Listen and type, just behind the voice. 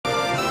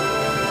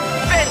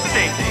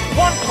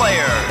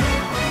player.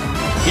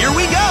 Here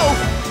we go!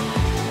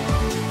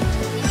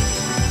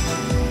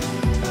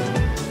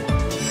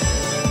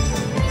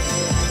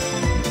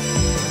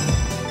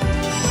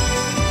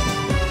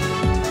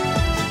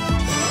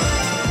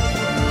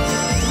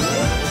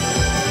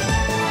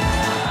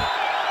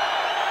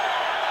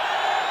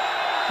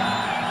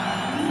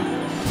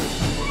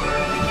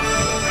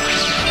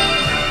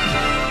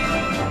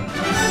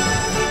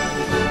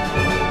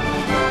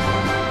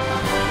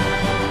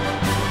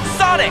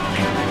 Sonic!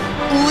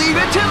 Leave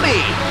it to me!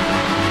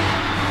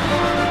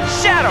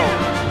 Shadow!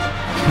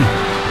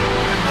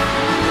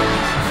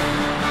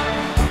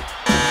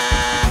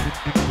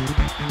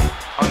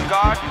 On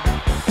guard.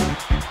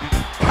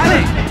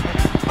 Allez!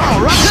 All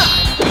right!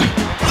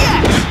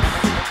 Yes!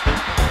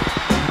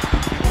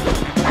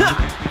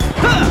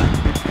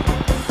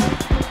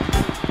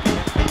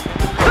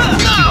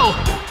 No!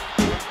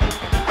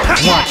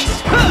 Watch.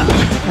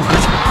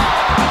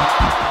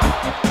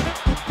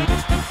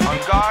 On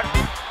guard.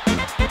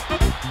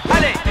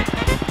 Allez!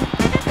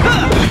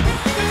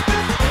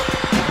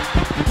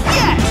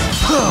 Yes!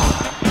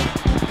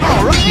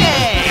 All right!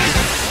 Yay!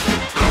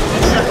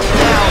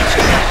 Ouch!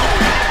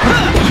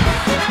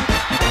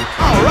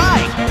 All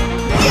right!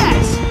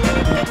 Yes!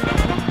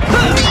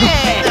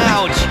 Hey!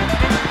 Ouch!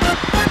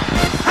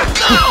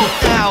 No!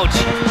 Ouch!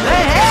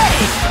 Hey, hey!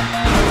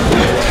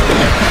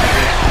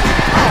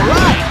 All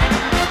right!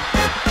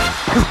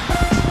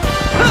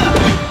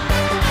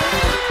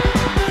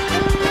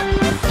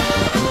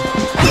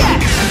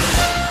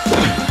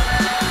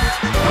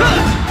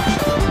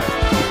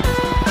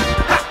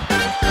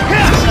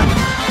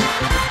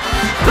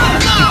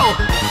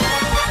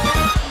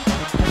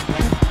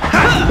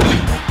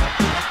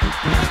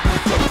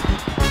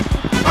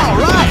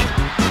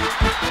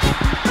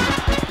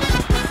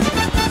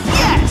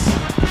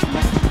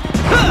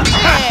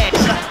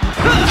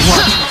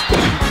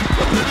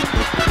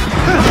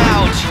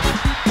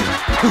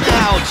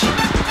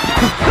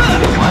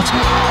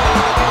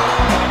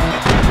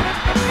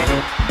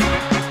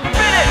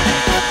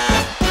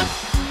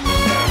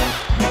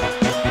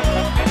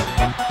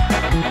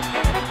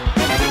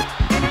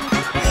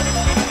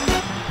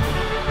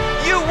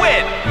 You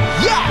win!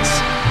 Yes!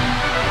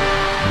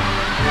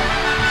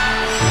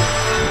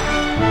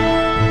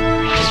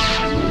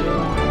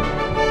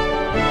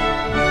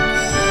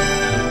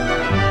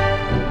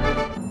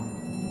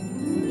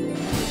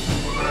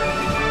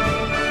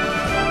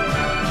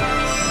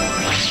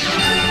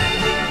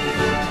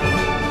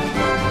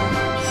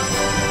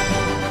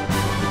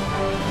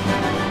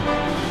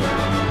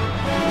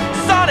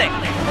 Sonic!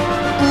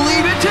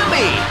 Leave it to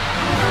me!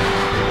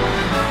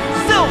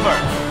 Silver!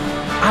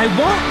 I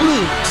won't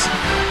lose.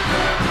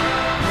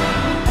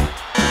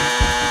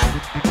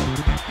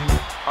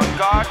 On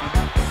guard.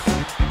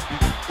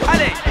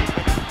 Allez!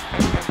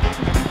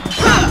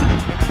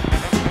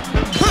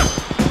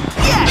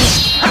 Yes!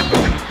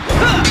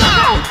 No!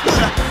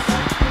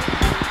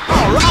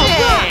 All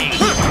right!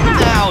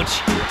 Ouch!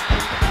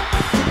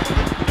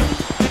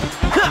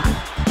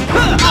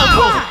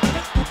 Oh!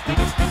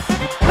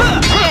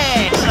 Hey!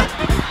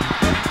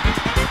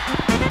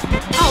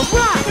 All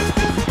right!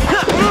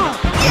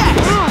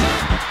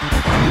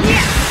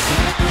 Yes!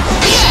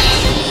 Yes! Yes!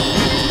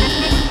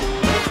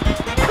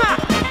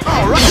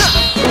 All right!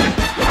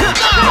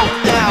 No!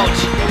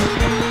 Ouch!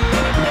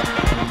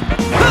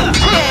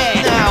 Hey!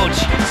 Ouch!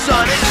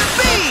 Sonic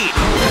speed!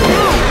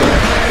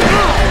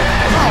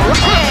 All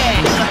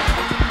right!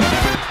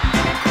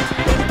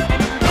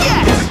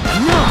 Yes!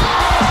 No!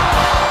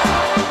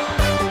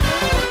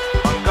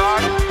 On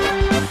guard.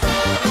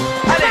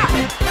 Allez!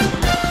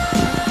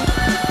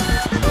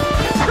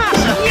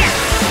 Yes!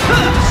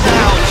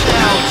 Ouch!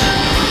 Ouch!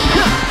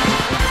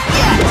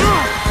 Yes!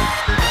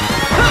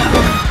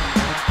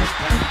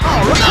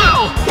 All right! No!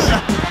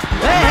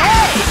 Hey!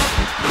 Hey!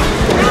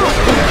 No!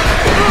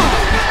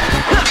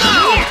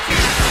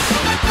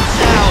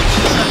 Ouch!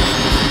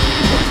 Hey!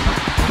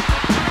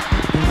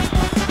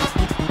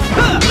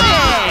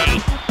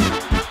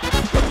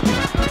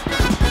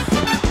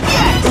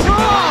 Yes!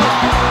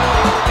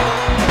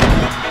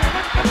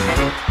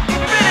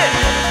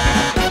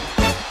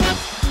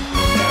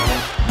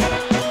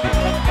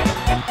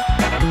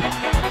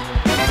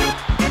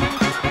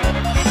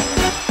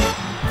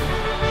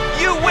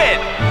 You win!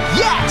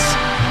 Yes!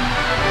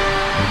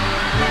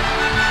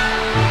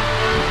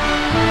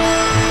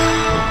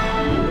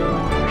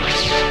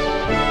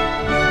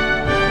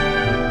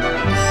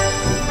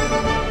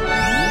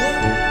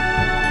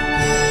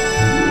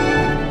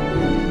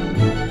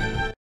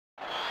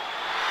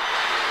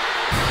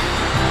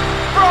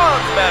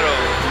 Bronze medal!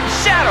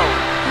 Shadow!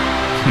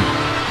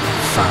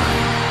 Fine.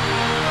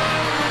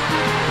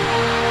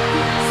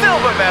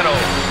 Silver medal!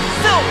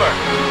 Silver!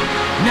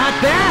 Not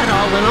bad,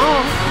 all in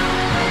all.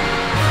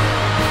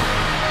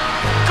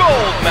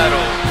 Gold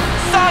medal!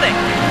 Sonic!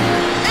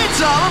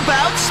 It's all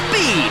about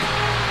speed!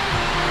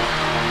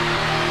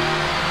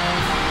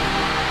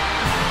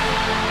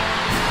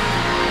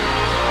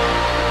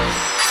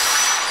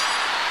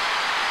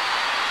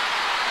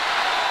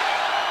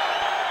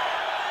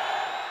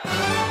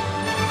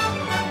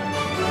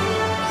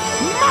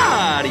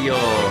 Mario!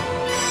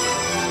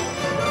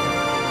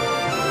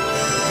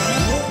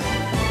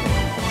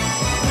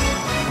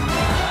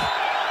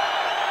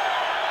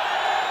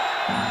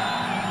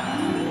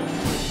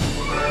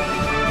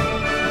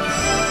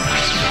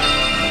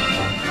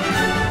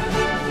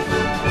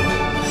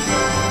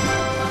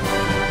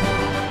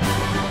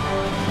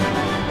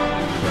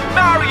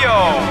 Mario!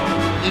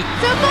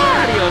 It's a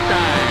Mario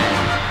time!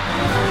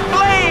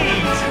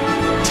 Blaze!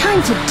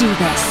 Time to do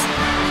this.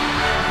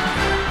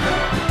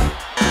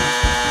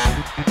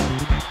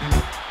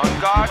 On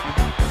guard.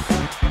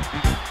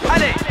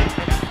 Allez!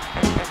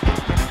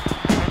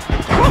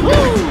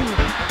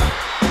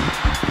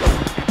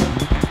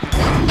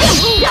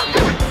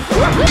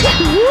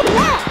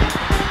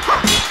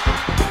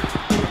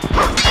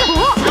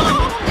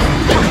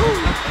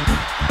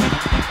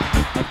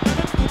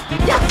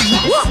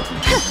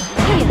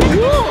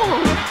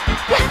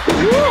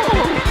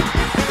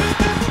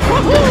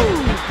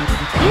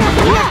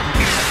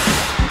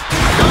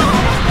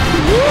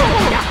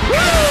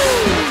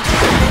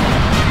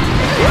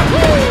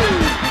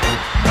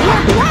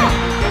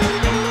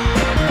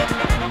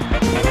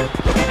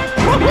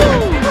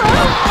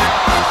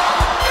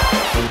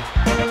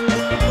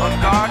 On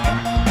guard.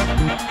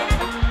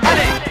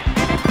 Allez!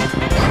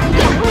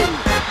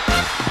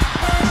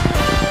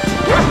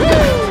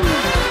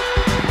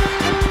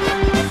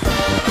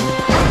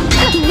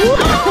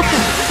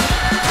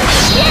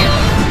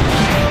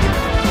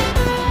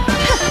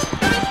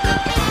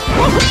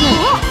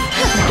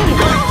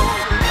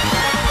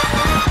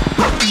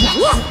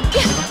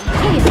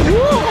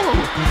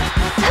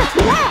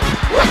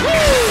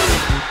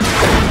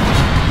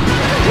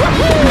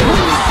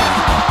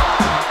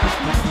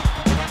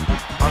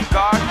 On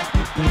guard.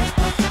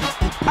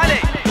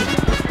 Allez!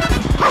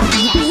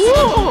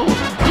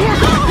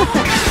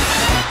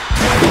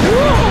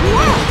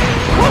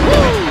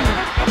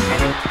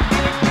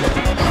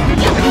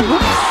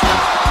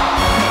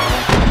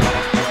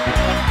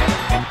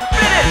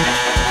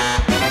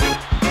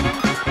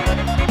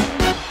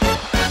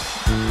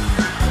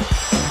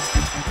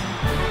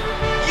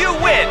 You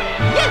win!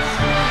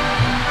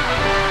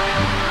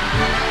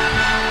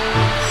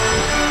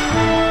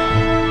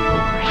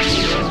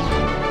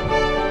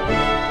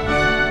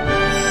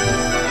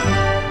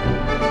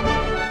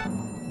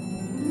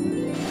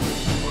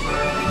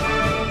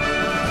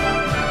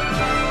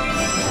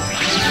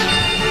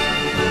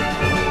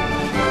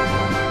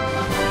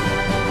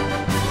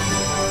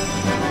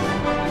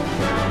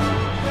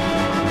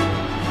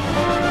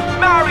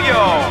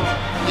 Mario!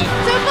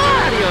 It's a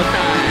Mario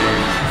time!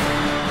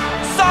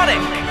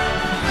 Sonic!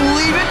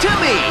 Leave it to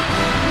me.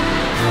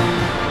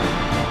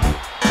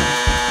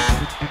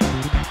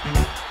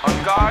 On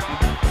guard.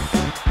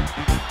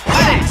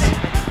 Allez!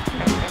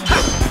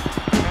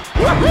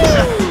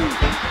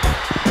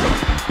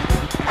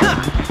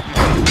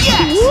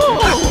 Yes.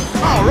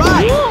 All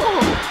right.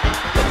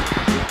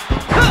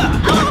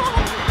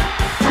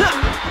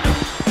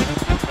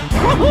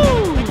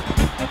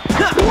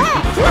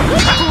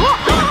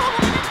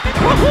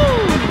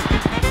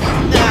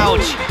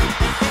 Ouch.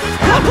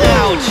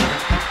 Ouch.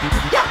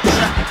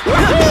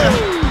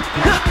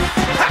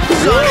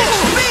 Sonic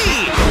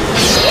speed.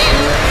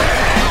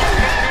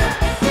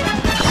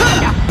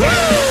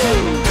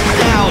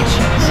 Ouch.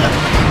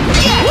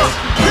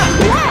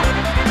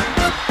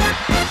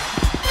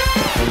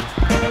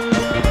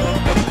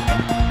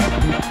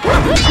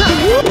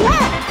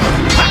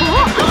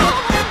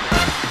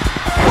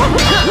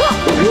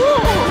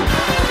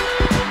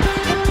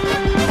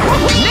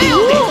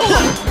 Nailed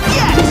it.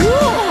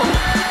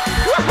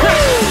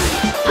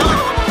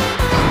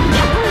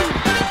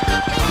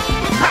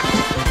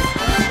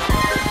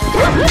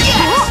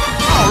 Yes.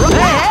 All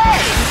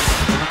right.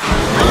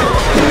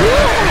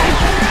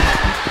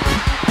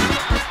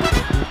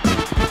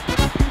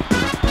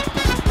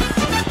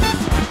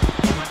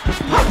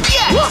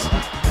 Yes. Yes.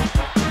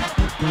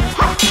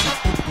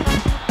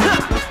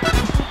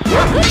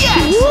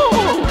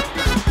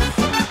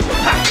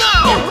 No.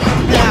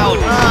 Now,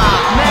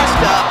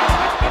 messed up.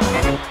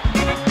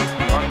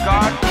 On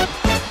guard.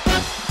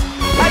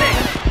 Allez!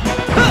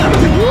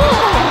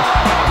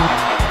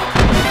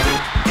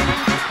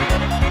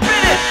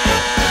 Finish!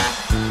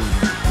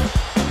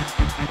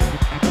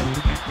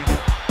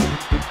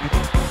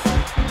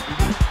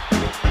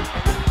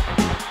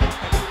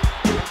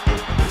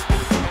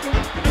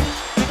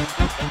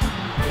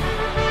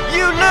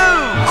 You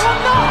lose! Oh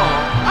no!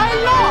 I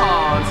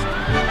lost!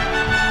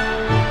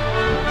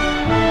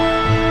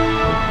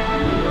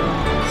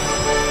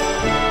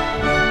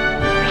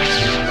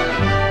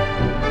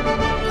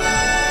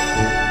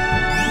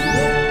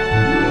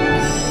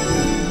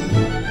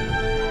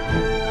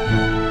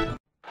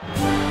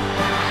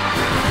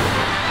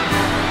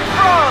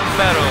 Bronze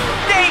medal,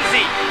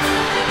 Daisy!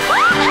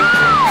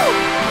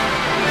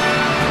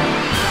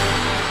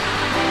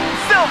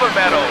 Silver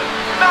medal,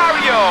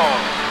 Mario!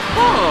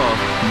 Oh,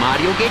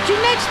 Mario get you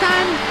next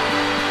time!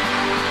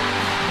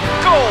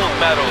 Gold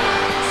medal,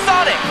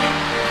 Sonic!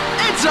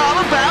 It's all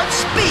about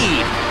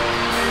speed.